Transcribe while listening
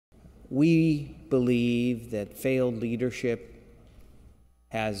We believe that failed leadership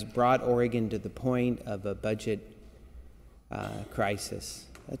has brought Oregon to the point of a budget crisis,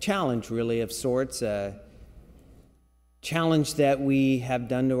 a challenge really of sorts, a challenge that we have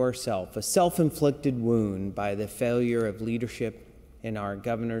done to ourselves, a self-inflicted wound by the failure of leadership in our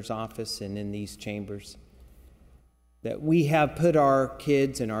governor's office and in these chambers, that we have put our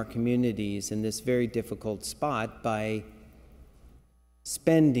kids and our communities in this very difficult spot by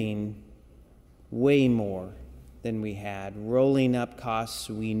spending way more than we had, rolling up costs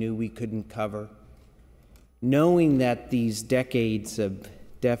we knew we couldn't cover, knowing that these decades of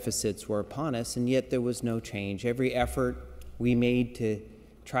deficits were upon us, and yet there was no change. Every effort we made to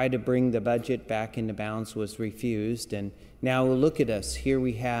try to bring the budget back into bounds was refused, and now look at us. Here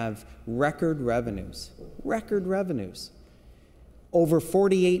we have record revenues. Over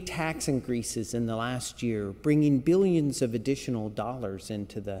 48 tax increases in the last year, bringing billions of additional dollars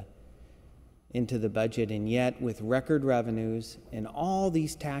into the budget, and yet with record revenues and all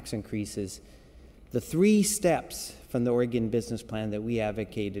these tax increases, the 3 steps from the Oregon business plan that we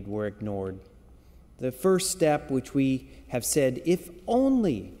advocated were ignored. The first step, which we have said, if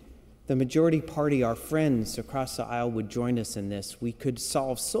only the majority party, our friends across the aisle, would join us in this, we could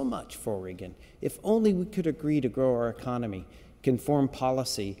solve so much for Oregon. If only we could agree to grow our economy, conform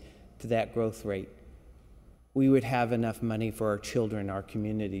policy to that growth rate, we would have enough money for our children, our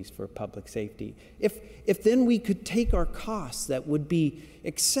communities, for public safety. If then we could take our costs that would be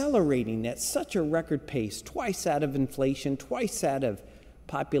accelerating at such a record pace, twice that of inflation, twice that of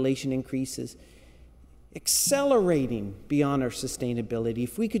population increases, accelerating beyond our sustainability,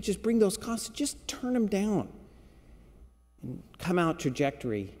 if we could just bring those costs, just turn them down and come out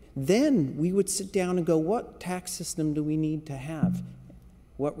trajectory, then we would sit down and go, what tax system do we need to have?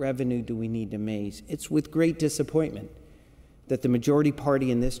 What revenue do we need to raise? It's with great disappointment that the majority party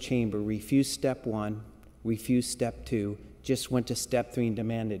in this chamber refused step 1, refused step 2, just went to step 3 and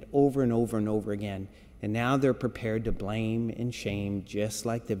demanded over and over and over again. And now they're prepared to blame and shame just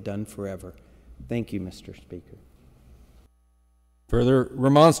like they've done forever. Thank you, Mr. Speaker. Further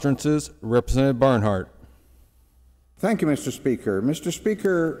remonstrances, Representative Barnhart. Thank you, Mr. Speaker. Mr.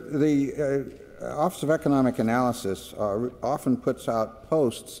 Speaker, the Office of Economic Analysis often puts out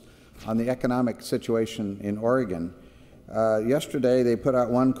posts on the economic situation in Oregon. Yesterday, they put out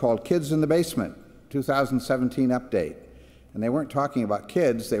one called Kids in the Basement, 2017 update. And they weren't talking about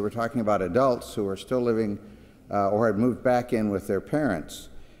kids, they were talking about adults who are still living or had moved back in with their parents.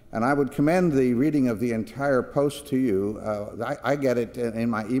 And I would commend the reading of the entire post to you. I get it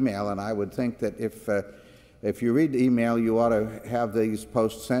in my email, and I would think that if you read the email, you ought to have these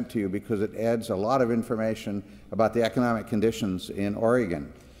posts sent to you because it adds a lot of information about the economic conditions in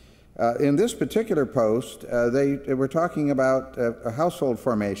Oregon. In this particular post, they were talking about a household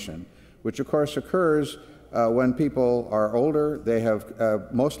formation, which of course occurs when people are older, they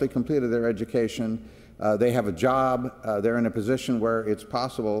have mostly completed their education, they have a job, they're in a position where it's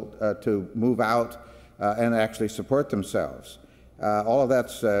possible to move out and actually support themselves. All of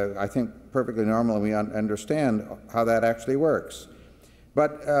that's, I think, perfectly normal, and we understand how that actually works.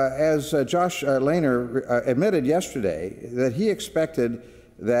 But as Josh Lehner admitted yesterday, that he expected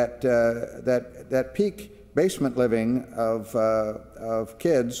that that peak basement living of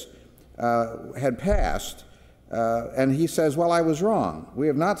kids had passed, and he says, well, I was wrong. We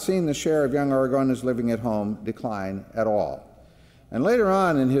have not seen the share of young Oregonians living at home decline at all. And later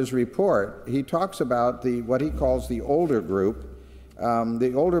on in his report, he talks about what he calls the older group,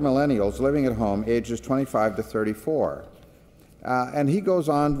 the older millennials living at home, ages 25 to 34. And he goes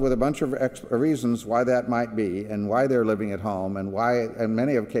on with a bunch of reasons why that might be and why they're living at home and why, in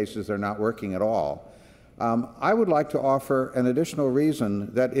many of cases, they're not working at all. I would like to offer an additional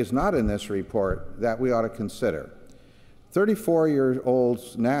reason that is not in this report that we ought to consider.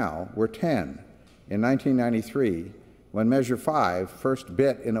 34-year-olds now were 10 in 1993 when Measure 5 first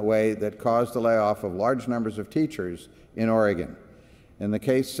bit in a way that caused the layoff of large numbers of teachers in Oregon. In the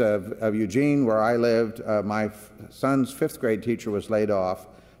case of Eugene, where I lived, my son's 5th grade teacher was laid off,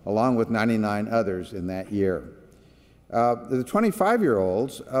 along with 99 others in that year. The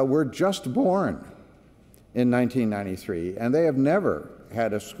 25-year-olds were just born in 1993, and they have never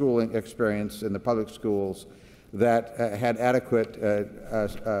had a schooling experience in the public schools that had adequate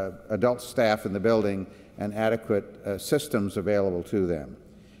adult staff in the building and adequate systems available to them.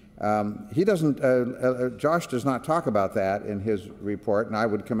 Josh does not talk about that in his report, and I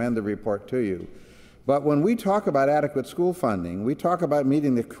would commend the report to you. But when we talk about adequate school funding, we talk about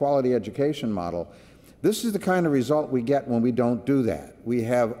meeting the quality education model. This is the kind of result we get when we don't do that. We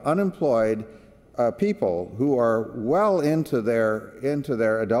have unemployed people who are well into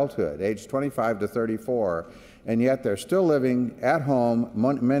their adulthood, age 25 to 34, and yet they're still living at home,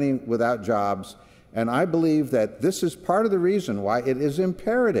 many without jobs. And I believe that this is part of the reason why it is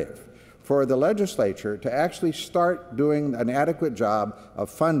imperative for the legislature to actually start doing an adequate job of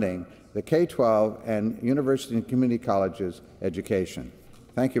funding the K-12 and university and community colleges education.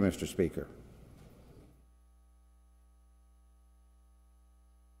 Thank you, Mr. Speaker.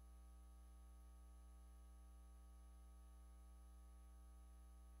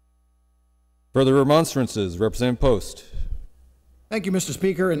 Further remonstrances, Representative Post. Thank you, Mr.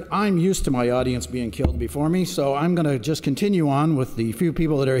 Speaker, and I'm used to my audience being killed before me, so I'm going to just continue on with the few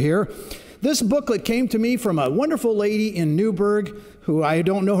people that are here. This booklet came to me from a wonderful lady in Newburgh, who I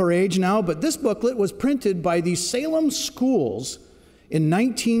don't know her age now, but this booklet was printed by the Salem schools in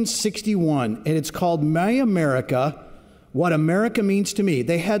 1961, and it's called My America, What America Means to Me.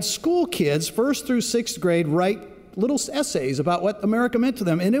 They had school kids, 1st through 6th grade, write little essays about what America meant to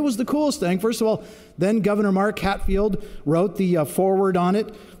them, and it was the coolest thing. First of all, then Governor Mark Hatfield wrote the foreword on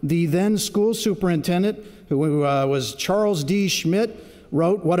it. The then school superintendent, who was Charles D. Schmidt,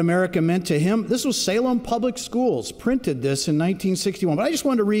 wrote what America meant to him. This was Salem Public Schools, printed this in 1961. But I just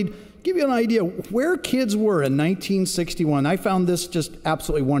wanted to give you an idea where kids were in 1961. I found this just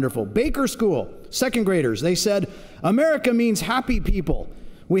absolutely wonderful. Baker School, 2nd graders, they said, America means happy people.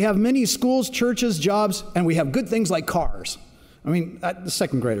 We have many schools, churches, jobs, and we have good things like cars. I mean, the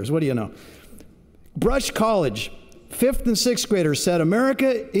 2nd graders, what do you know? Brush College, 5th and 6th graders said,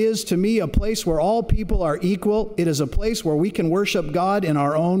 America is to me a place where all people are equal. It is a place where we can worship God in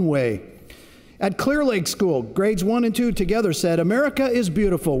our own way. At Clear Lake School, grades 1 and 2 together said, America is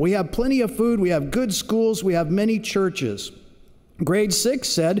beautiful. We have plenty of food. We have good schools. We have many churches. Grade 6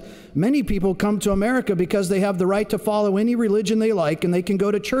 said, many people come to America because they have the right to follow any religion they like, and they can go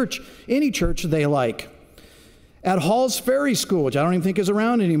to church, any church they like. At Hall's Ferry School, which I don't even think is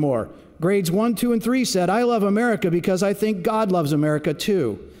around anymore, grades 1, 2, and 3 said, I love America because I think God loves America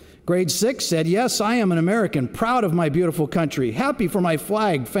too. Grade 6 said, yes, I am an American, proud of my beautiful country, happy for my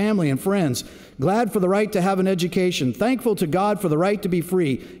flag, family, and friends, glad for the right to have an education, thankful to God for the right to be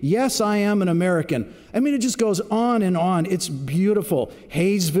free. Yes, I am an American. I mean, it just goes on and on. It's beautiful.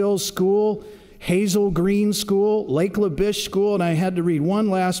 Hayesville School, Hazel Green School, Lake LaBiche School, and I had to read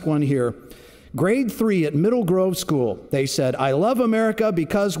one last one here. Grade 3 at Middle Grove School, they said, I love America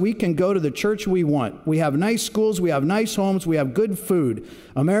because we can go to the church we want. We have nice schools, we have nice homes, we have good food.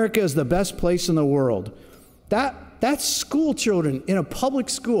 America is the best place in the world. That's school children in a public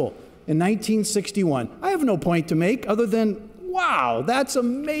school in 1961. I have no point to make other than, wow, that's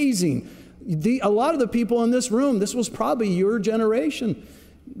amazing. A lot of the people in this room, this was probably your generation.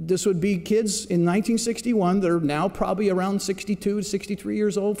 This would be kids in 1961 that are now probably around 62 to 63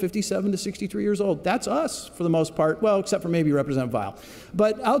 years old, 57 to 63 years old. That's us for the most part. Well, except for maybe Representative Weil.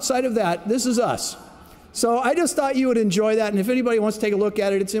 But outside of that, this is us. So I just thought you would enjoy that. And if anybody wants to take a look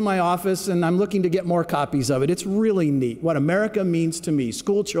at it, it's in my office, and I'm looking to get more copies of it. It's really neat. What America means to me,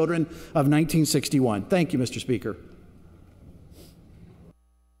 school children of 1961. Thank you, Mr. Speaker.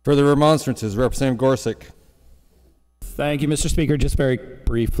 Further remonstrances, Representative Gorsek. Thank you, Mr. Speaker. Just very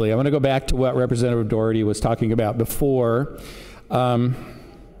briefly, I want to go back to what Representative Doherty was talking about before. I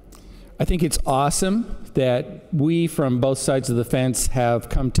think it's awesome that we from both sides of the fence have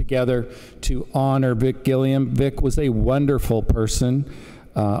come together to honor Vic Gilliam. Vic was a wonderful person.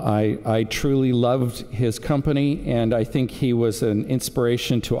 I truly loved his company, and I think he was an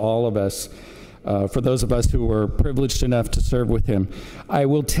inspiration to all of us. For those of us who were privileged enough to serve with him. I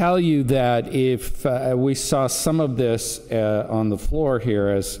will tell you that if we saw some of this on the floor here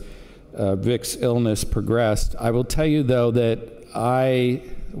as Vic's illness progressed, I will tell you, though, that I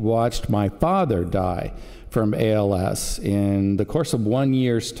watched my father die from ALS in the course of 1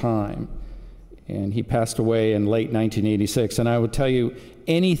 year's time. And he passed away in late 1986. And I will tell you,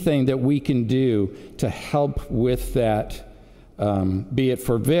 anything that we can do to help with that, be it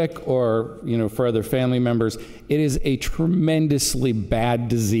for Vic or for other family members, it is a tremendously bad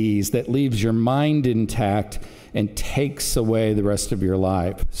disease that leaves your mind intact and takes away the rest of your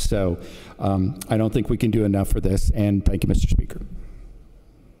life. So I don't think we can do enough for this, and thank you, Mr. Speaker.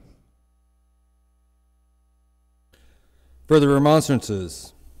 Further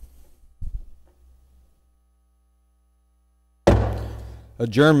remonstrances.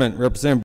 Adjournment, Representative